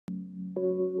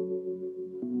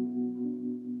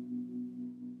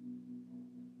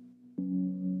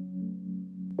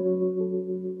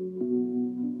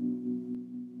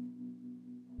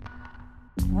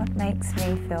makes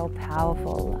me feel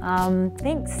powerful? I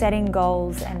think setting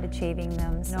goals and achieving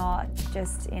them, not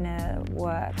just in a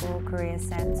work or career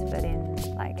sense, but in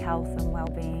like health and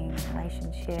well-being,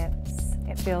 relationships.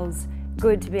 It feels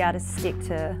good to be able to stick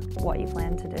to what you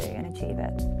plan to do and achieve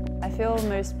it. I feel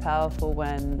most powerful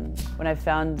when I've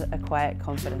found a quiet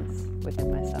confidence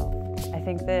within myself. I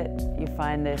think that you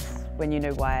find this when you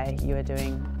know why you are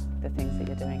doing the things that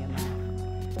you're doing in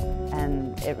life,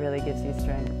 and it really gives you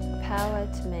strength. Power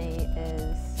to me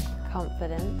is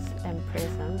confidence and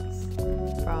presence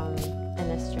from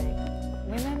inner strength.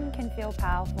 Women can feel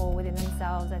powerful within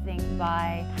themselves, I think,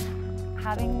 by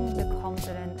having the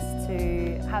confidence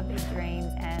to have these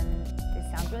dreams, and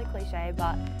this sounds really cliche,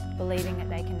 but believing that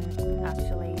they can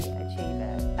actually achieve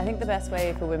it. I think the best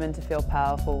way for women to feel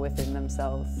powerful within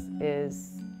themselves is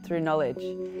through knowledge,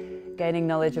 gaining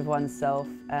knowledge of oneself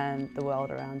and the world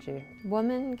around you.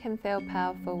 Women can feel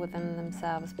powerful within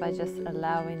themselves by just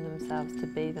allowing themselves to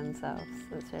be themselves.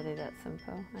 It's really that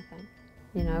simple, I think.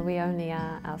 You know, we only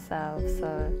are ourselves,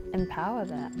 so empower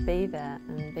that, and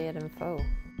be it in full.